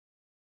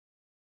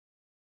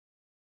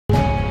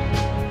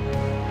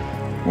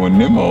when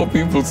them old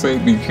people say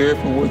be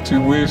careful what you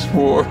wish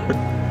for,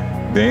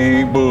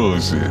 they ain't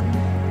bullshit.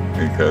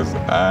 Because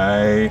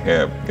I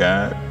have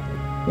got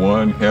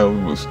one hell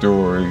of a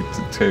story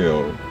to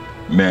tell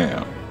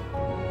now.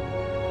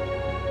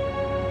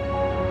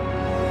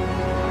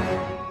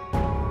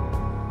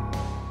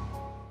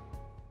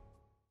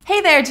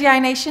 Hey there, GI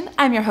Nation!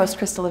 I'm your host,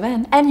 Crystal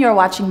Leven, and you're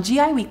watching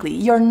GI Weekly,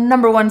 your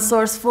 #1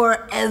 source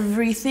for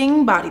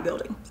everything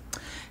bodybuilding.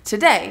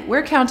 Today,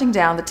 we're counting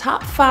down the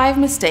top 5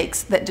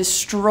 mistakes that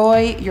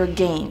destroy your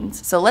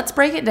gains. So let's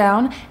break it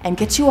down and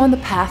get you on the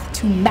path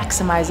to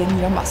maximizing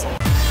your muscle.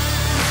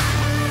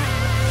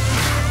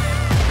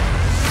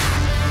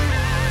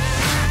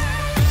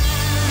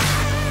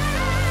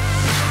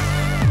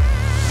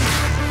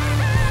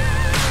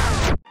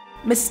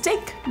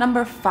 Mistake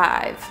number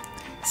 5.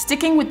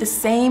 Sticking with the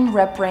same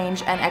rep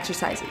range and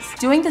exercises.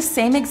 Doing the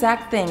same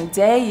exact thing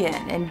day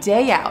in and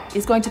day out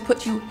is going to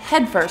put you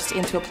headfirst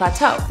into a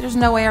plateau. There's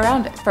no way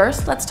around it.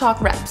 First, let's talk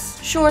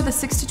reps. Sure, the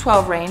 6 to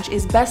 12 range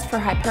is best for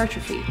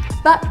hypertrophy,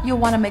 but you'll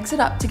want to mix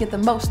it up to get the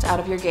most out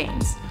of your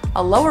gains.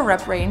 A lower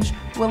rep range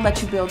will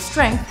let you build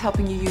strength,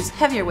 helping you use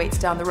heavier weights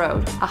down the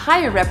road. A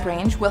higher rep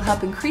range will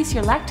help increase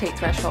your lactate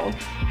threshold,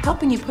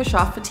 helping you push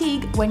off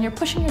fatigue when you're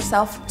pushing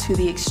yourself to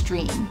the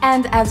extreme.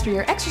 And as for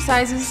your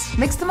exercises,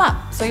 mix them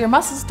up so your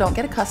muscles don't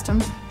get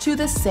accustomed to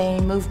the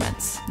same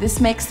movements. This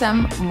makes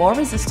them more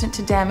resistant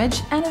to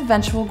damage and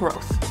eventual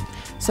growth.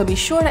 So be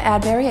sure to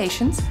add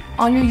variations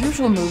on your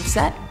usual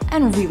moveset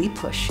and really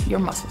push your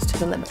muscles to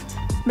the limit.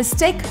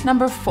 Mistake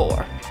number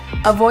 4.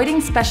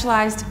 Avoiding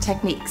specialized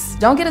techniques.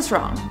 Don't get us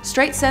wrong,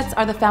 straight sets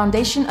are the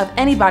foundation of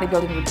any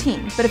bodybuilding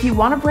routine, but if you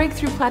want to break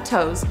through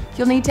plateaus,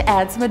 you'll need to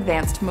add some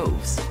advanced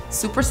moves.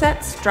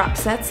 Supersets, drop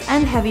sets,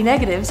 and heavy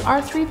negatives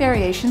are 3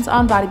 variations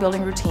on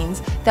bodybuilding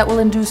routines that will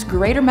induce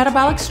greater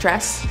metabolic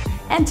stress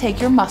and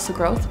take your muscle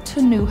growth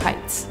to new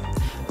heights.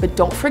 But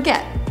don't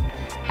forget,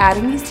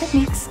 adding these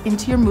techniques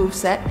into your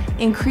moveset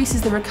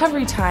increases the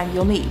recovery time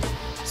you'll need,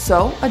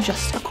 so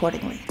adjust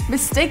accordingly.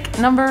 Mistake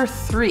number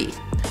 3.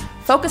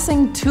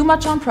 Focusing too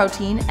much on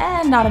protein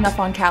and not enough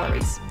on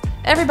calories.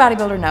 Every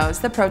bodybuilder knows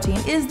that protein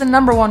is the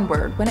 #1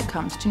 word when it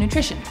comes to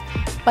nutrition,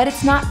 but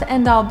it's not the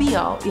end-all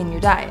be-all in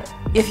your diet.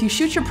 If you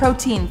shoot your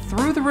protein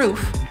through the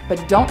roof,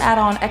 but don't add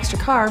on extra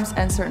carbs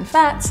and certain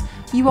fats,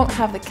 you won't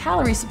have the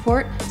calorie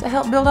support to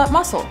help build up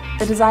muscle.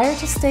 The desire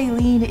to stay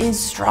lean is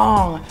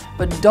strong,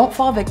 but don't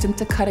fall victim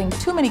to cutting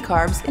too many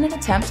carbs in an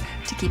attempt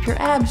to keep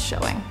your abs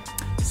showing.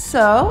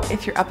 So,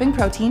 if you're upping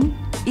protein,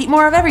 eat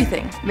more of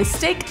everything.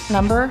 Mistake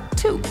number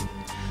 2.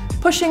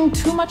 Pushing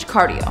too much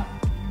cardio.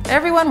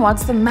 Everyone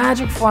wants the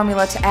magic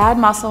formula to add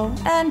muscle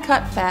and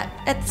cut fat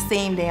at the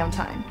same damn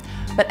time.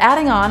 But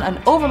adding on an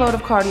overload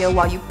of cardio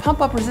while you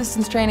pump up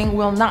resistance training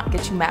will not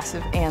get you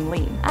massive and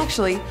lean.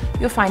 Actually,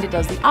 you'll find it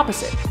does the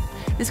opposite.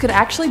 This could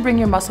actually bring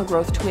your muscle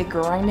growth to a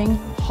grinding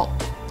halt.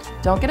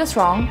 Don't get us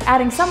wrong,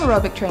 adding some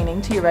aerobic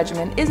training to your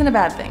regimen isn't a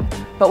bad thing,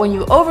 but when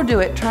you overdo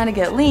it trying to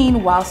get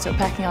lean while still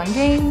packing on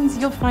gains,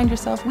 you'll find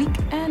yourself weak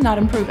and not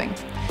improving.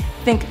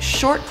 Think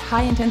short,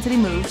 high-intensity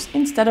moves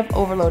instead of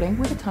overloading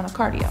with a ton of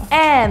cardio.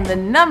 And the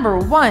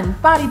 #1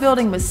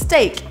 bodybuilding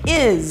mistake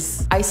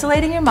is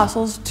isolating your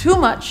muscles too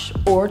much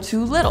or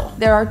too little.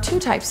 There are 2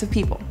 types of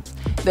people.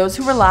 Those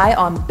who rely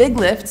on big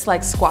lifts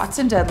like squats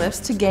and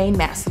deadlifts to gain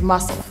massive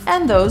muscle,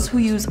 and those who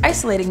use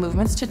isolating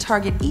movements to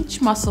target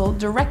each muscle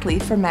directly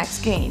for max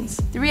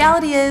gains. The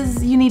reality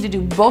is you need to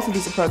do both of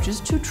these approaches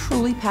to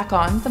truly pack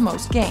on the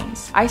most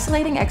gains.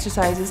 Isolating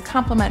exercises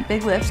complement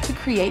big lifts to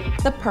create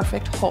the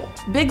perfect whole.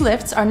 Big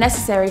lifts are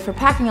necessary for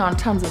packing on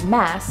tons of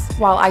mass,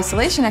 while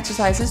isolation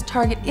exercises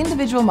target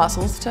individual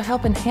muscles to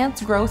help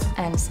enhance growth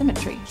and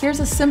symmetry. Here's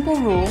a simple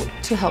rule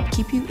to help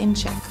keep you in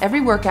check.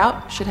 Every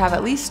workout should have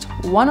at least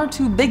 1 or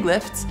 2 big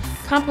lifts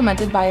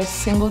complemented by a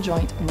single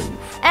joint move.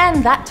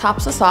 And that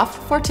tops us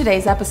off for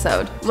today's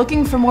episode.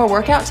 Looking for more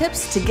workout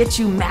tips to get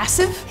you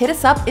massive? Hit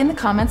us up in the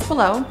comments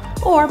below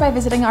or by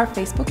visiting our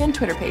Facebook and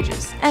Twitter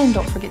pages. And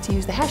don't forget to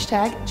use the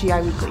hashtag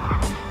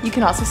GIWeekly. You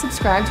can also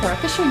subscribe to our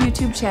official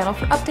YouTube channel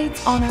for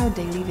updates on our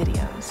daily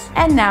videos.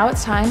 And now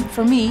it's time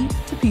for me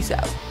to peace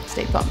out.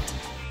 Stay pumped.